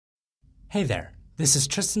Hey there, this is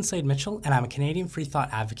Tristan Slade Mitchell, and I'm a Canadian free thought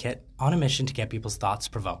advocate on a mission to get people's thoughts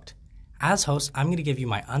provoked. As host, I'm going to give you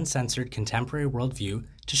my uncensored contemporary worldview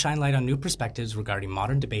to shine light on new perspectives regarding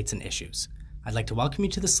modern debates and issues. I'd like to welcome you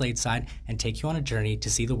to the Slade side and take you on a journey to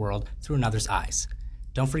see the world through another's eyes.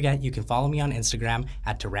 Don't forget, you can follow me on Instagram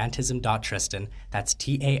at tarantism.tristan. That's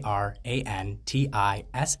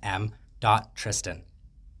TARANTISM.Tristan.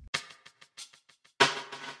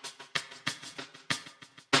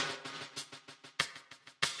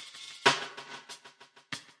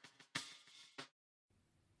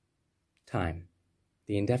 Time.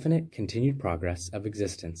 The indefinite continued progress of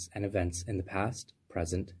existence and events in the past,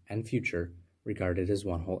 present, and future regarded as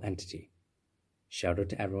one whole entity. Shout out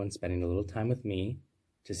to everyone spending a little time with me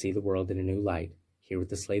to see the world in a new light, here with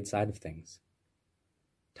the Slade side of things.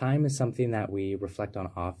 Time is something that we reflect on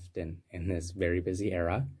often in this very busy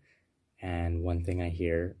era, and one thing I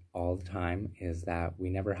hear all the time is that we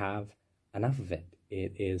never have enough of it.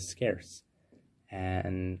 It is scarce.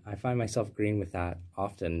 And I find myself agreeing with that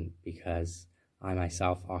often because I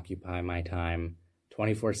myself occupy my time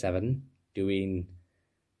 24/7 doing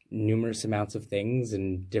numerous amounts of things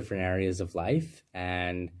in different areas of life.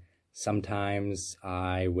 And sometimes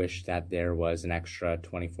I wish that there was an extra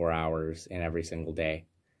 24 hours in every single day.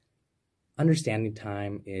 Understanding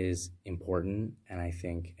time is important and I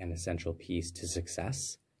think an essential piece to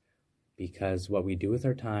success, because what we do with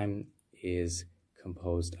our time is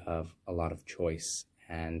composed of a lot of choice,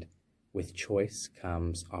 and with choice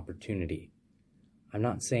comes opportunity. I'm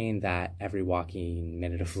not saying that every waking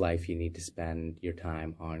minute of life you need to spend your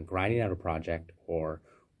time on grinding out a project or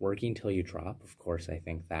working till you drop. Of course, I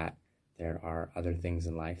think that there are other things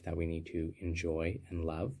in life that we need to enjoy and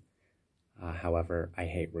love. However, I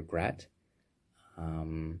hate regret,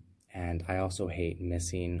 and I also hate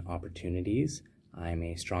missing opportunities. I'm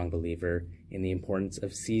a strong believer in the importance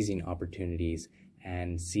of seizing opportunities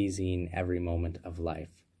and seizing every moment of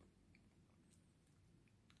life.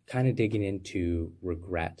 Kind of digging into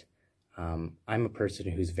regret. I'm a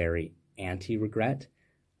person who's very anti-regret.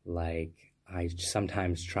 Like, I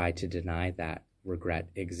sometimes try to deny that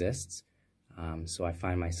regret exists. So I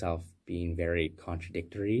find myself being very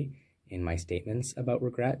contradictory in my statements about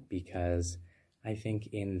regret, because I think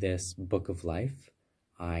in this book of life,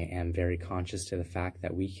 I am very conscious to the fact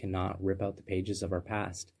that we cannot rip out the pages of our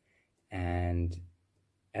past, and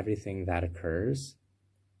everything that occurs,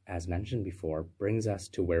 as mentioned before, brings us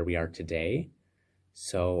to where we are today.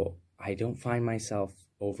 So I don't find myself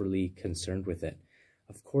overly concerned with it.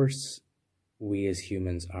 Of course, we as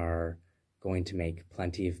humans are going to make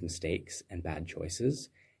plenty of mistakes and bad choices.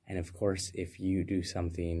 And of course, if you do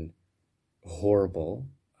something horrible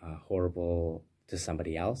to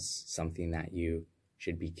somebody else, something that you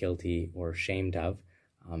should be guilty or ashamed of,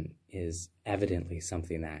 is evidently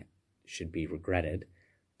something that should be regretted.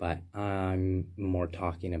 But I'm more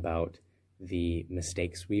talking about the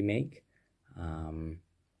mistakes we make,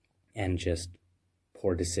 and just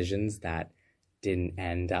poor decisions that didn't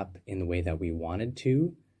end up in the way that we wanted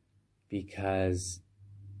to, because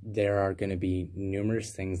there are going to be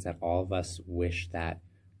numerous things that all of us wish that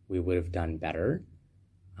we would have done better.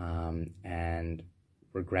 And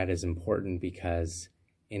regret is important because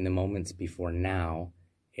in the moments before now,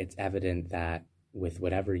 it's evident that with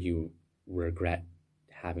whatever you regret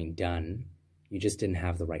having done, you just didn't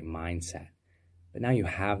have the right mindset. But now you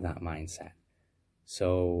have that mindset.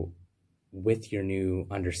 So with your new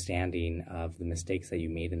understanding of the mistakes that you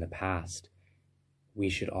made in the past, we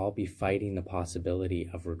should all be fighting the possibility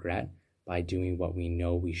of regret by doing what we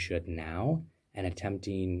know we should now and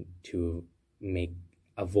attempting to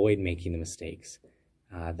avoid making the mistakes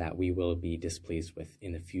that we will be displeased with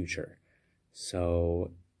in the future.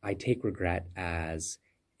 So I take regret as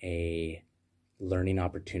a learning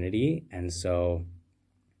opportunity, and so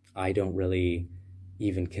I don't really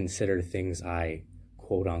even consider things I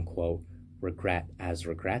quote unquote regret as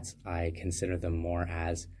regrets. I consider them more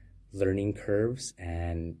as learning curves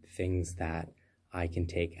and things that I can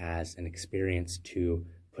take as an experience to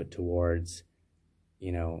put towards,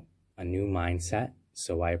 a new mindset.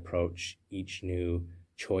 So I approach each new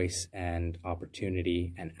choice and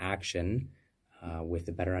opportunity and action with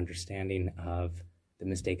a better understanding of the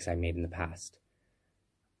mistakes I made in the past.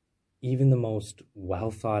 Even the most well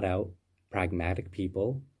thought out, pragmatic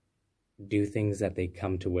people do things that they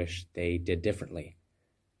come to wish they did differently.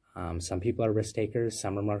 Some people are risk takers,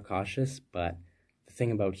 some are more cautious, but the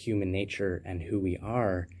thing about human nature and who we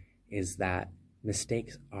are is that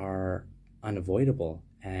mistakes are unavoidable,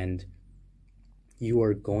 and you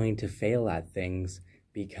are going to fail at things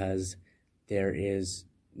because there is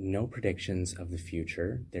no predictions of the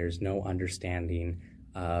future. There's no understanding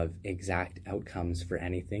of exact outcomes for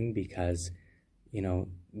anything because,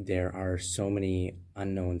 there are so many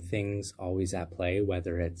unknown things always at play,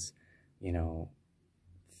 whether it's,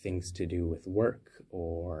 things to do with work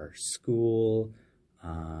or school,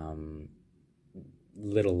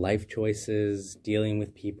 little life choices, dealing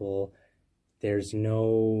with people. There's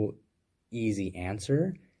no easy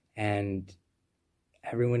answer, and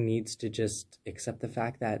everyone needs to just accept the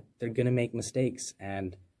fact that they're going to make mistakes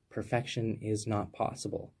and perfection is not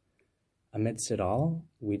possible. Amidst it all,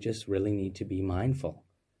 we just really need to be mindful.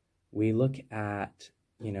 We look at,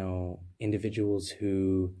 individuals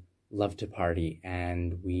who love to party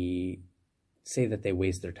and we say that they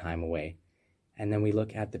waste their time away. And then we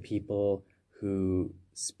look at the people who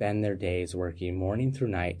spend their days working morning through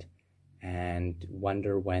night and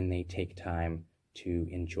wonder when they take time to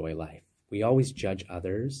enjoy life. We always judge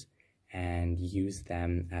others and use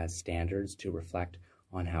them as standards to reflect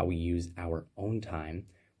on how we use our own time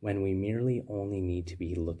when we merely only need to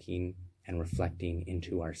be looking and reflecting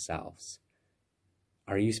into ourselves.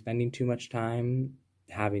 Are you spending too much time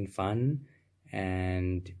having fun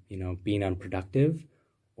and, being unproductive?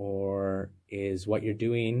 Or is what you're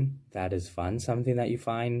doing that is fun something that you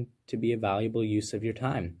find to be a valuable use of your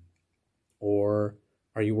time? Or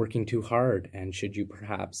are you working too hard and should you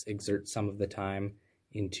perhaps exert some of the time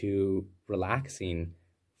into relaxing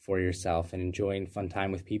for yourself and enjoying fun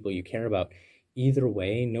time with people you care about? Either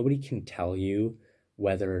way, nobody can tell you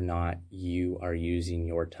whether or not you are using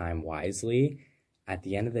your time wisely. At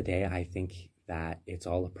the end of the day, I think that it's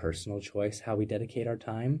all a personal choice how we dedicate our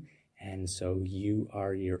time. And so you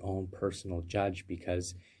are your own personal judge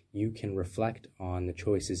because you can reflect on the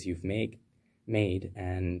choices you've made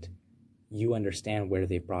and you understand where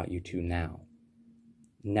they brought you to now.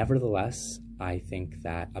 Nevertheless, I think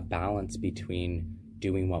that a balance between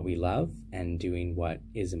doing what we love and doing what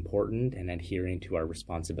is important and adhering to our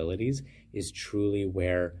responsibilities is truly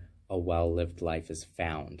where a well-lived life is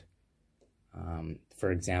found.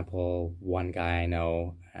 For example, one guy I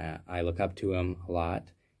know, I look up to him a lot.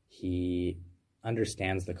 He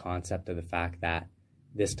understands the concept of the fact that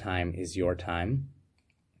this time is your time.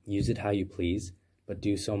 Use it how you please, but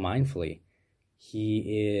do so mindfully. He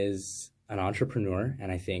is an entrepreneur,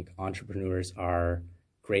 and I think entrepreneurs are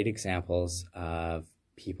great examples of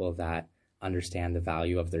people that understand the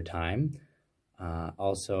value of their time.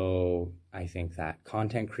 Also, I think that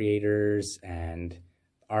content creators and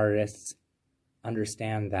artists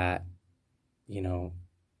understand that,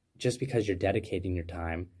 just because you're dedicating your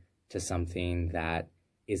time to something that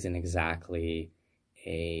isn't exactly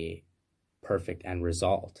a perfect end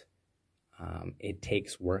result, it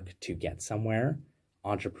takes work to get somewhere.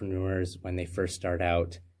 Entrepreneurs, when they first start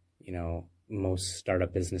out, most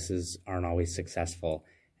startup businesses aren't always successful.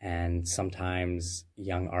 And sometimes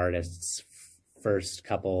young artists' first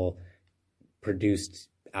couple produced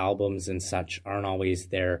albums and such aren't always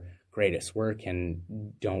their greatest work and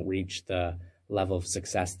don't reach the level of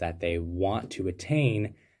success that they want to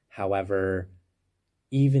attain. However,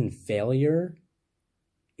 even failure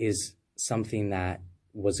is something that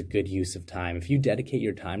was a good use of time. If you dedicate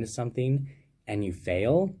your time to something and you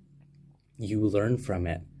fail, you learn from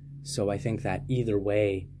it. So I think that either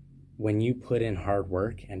way, when you put in hard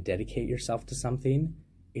work and dedicate yourself to something,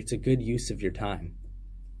 it's a good use of your time.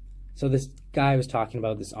 So this guy I was talking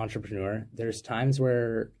about, this entrepreneur, there's times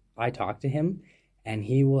where I talk to him and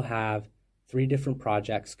he will have 3 different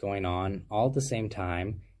projects going on all at the same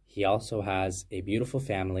time. He also has a beautiful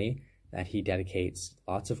family that he dedicates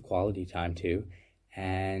lots of quality time to.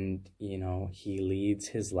 And, he leads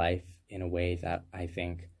his life in a way that I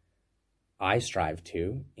think I strive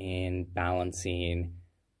to, in balancing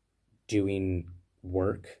doing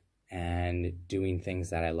work and doing things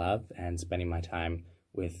that I love and spending my time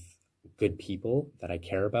with good people that I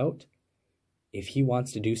care about. If he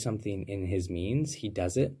wants to do something in his means, he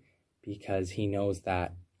does it because he knows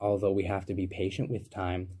that although we have to be patient with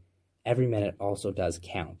time, every minute also does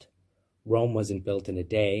count. Rome wasn't built in a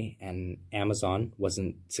day and Amazon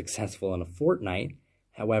wasn't successful in a fortnight.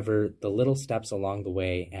 However, the little steps along the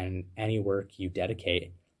way and any work you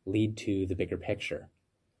dedicate lead to the bigger picture.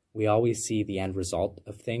 We always see the end result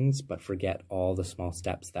of things, but forget all the small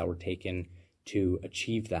steps that were taken to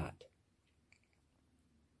achieve that.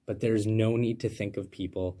 But there's no need to think of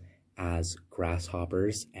people as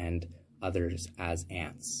grasshoppers and others as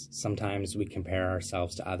ants. Sometimes we compare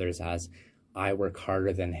ourselves to others as, I work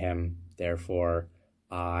harder than him, therefore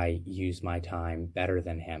I use my time better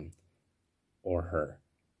than him or her.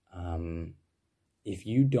 If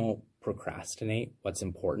you don't procrastinate what's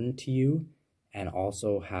important to you and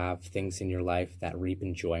also have things in your life that reap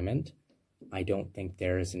enjoyment, I don't think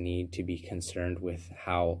there is a need to be concerned with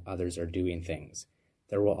how others are doing things.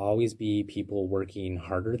 There will always be people working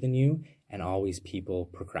harder than you and always people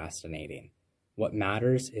procrastinating. What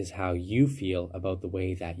matters is how you feel about the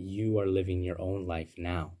way that you are living your own life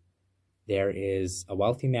now. There is a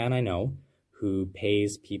wealthy man I know who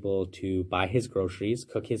pays people to buy his groceries,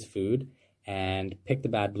 cook his food, and pick the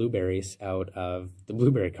bad blueberries out of the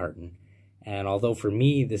blueberry carton. And although for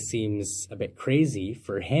me this seems a bit crazy,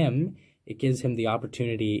 for him, it gives him the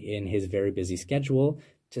opportunity in his very busy schedule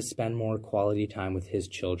to spend more quality time with his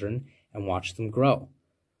children and watch them grow.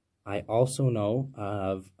 I also know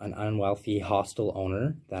of an unwealthy hostel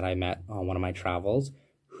owner that I met on one of my travels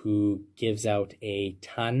who gives out a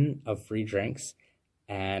ton of free drinks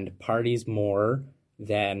and parties more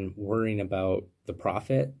than worrying about the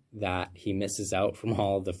profit that he misses out from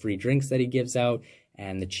all the free drinks that he gives out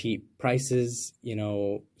and the cheap prices,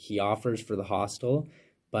 he offers for the hostel.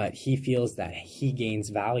 But he feels that he gains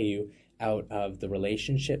value out of the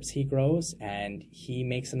relationships he grows, and he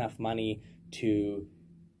makes enough money to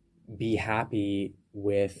be happy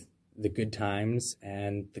with the good times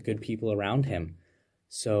and the good people around him.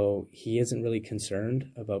 So he isn't really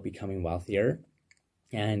concerned about becoming wealthier.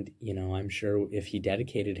 And, I'm sure if he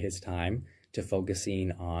dedicated his time to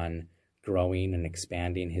focusing on growing and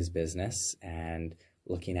expanding his business and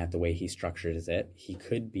looking at the way he structures it, he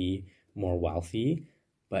could be more wealthy,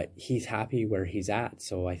 but he's happy where he's at.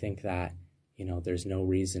 So I think that, there's no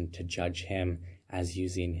reason to judge him as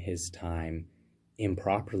using his time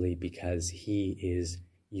improperly because he is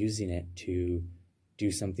using it to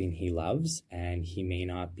do something he loves, and he may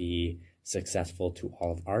not be successful to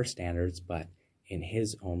all of our standards, but in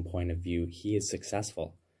his own point of view, he is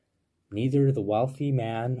successful. Neither the wealthy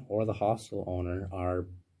man or the hostel owner are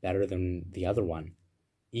better than the other one.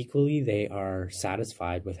 Equally, they are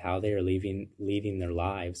satisfied with how they are leading their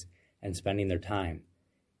lives and spending their time.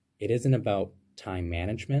 It isn't about time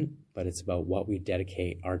management, but it's about what we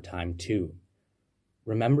dedicate our time to.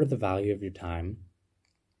 Remember the value of your time.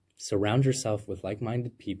 Surround yourself with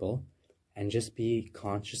like-minded people and just be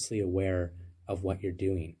consciously aware of what you're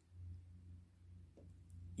doing.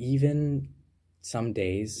 Even some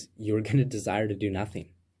days you're going to desire to do nothing.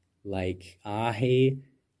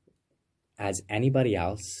 As anybody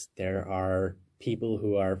else, there are people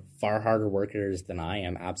who are far harder workers than I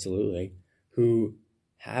am, absolutely, who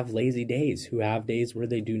have lazy days, who have days where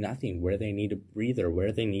they do nothing, where they need a breather,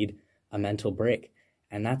 where they need a mental break.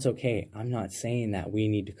 And that's okay. I'm not saying that we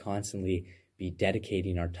need to constantly be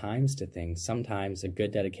dedicating our times to things. Sometimes a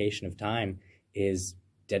good dedication of time is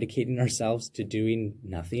dedicating ourselves to doing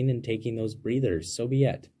nothing and taking those breathers. So be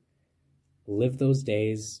it. Live those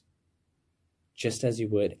days just as you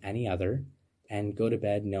would any other, and go to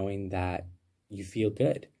bed knowing that you feel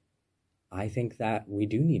good. I think that we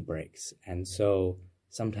do need breaks. And so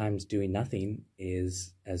sometimes doing nothing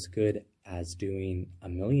is as good as doing a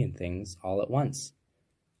million things all at once.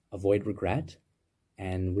 Avoid regret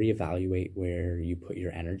and reevaluate where you put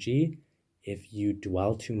your energy. If you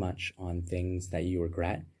dwell too much on things that you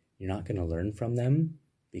regret, you're not going to learn from them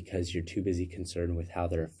because you're too busy concerned with how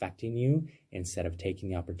they're affecting you instead of taking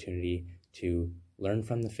the opportunity to learn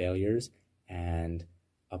from the failures and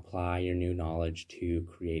apply your new knowledge to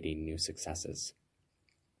creating new successes.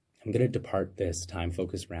 I'm going to depart this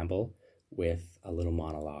time-focused ramble with a little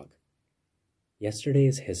monologue. Yesterday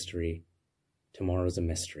is history. Tomorrow's a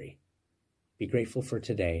mystery. Be grateful for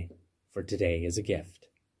today is a gift.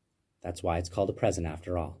 That's why it's called a present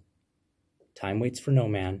after all. Time waits for no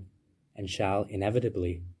man and shall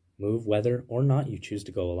inevitably move whether or not you choose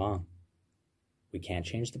to go along. We can't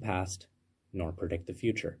change the past nor predict the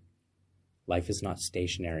future. Life is not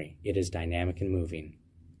stationary, it is dynamic and moving.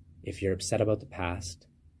 If you're upset about the past,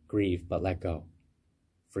 grieve but let go.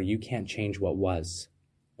 For you can't change what was,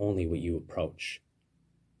 only what you approach.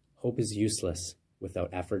 Hope is useless without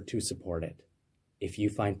effort to support it. If you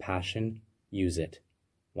find passion, use it.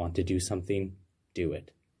 Want to do something? Do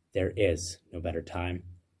it. There is no better time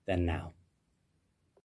than now.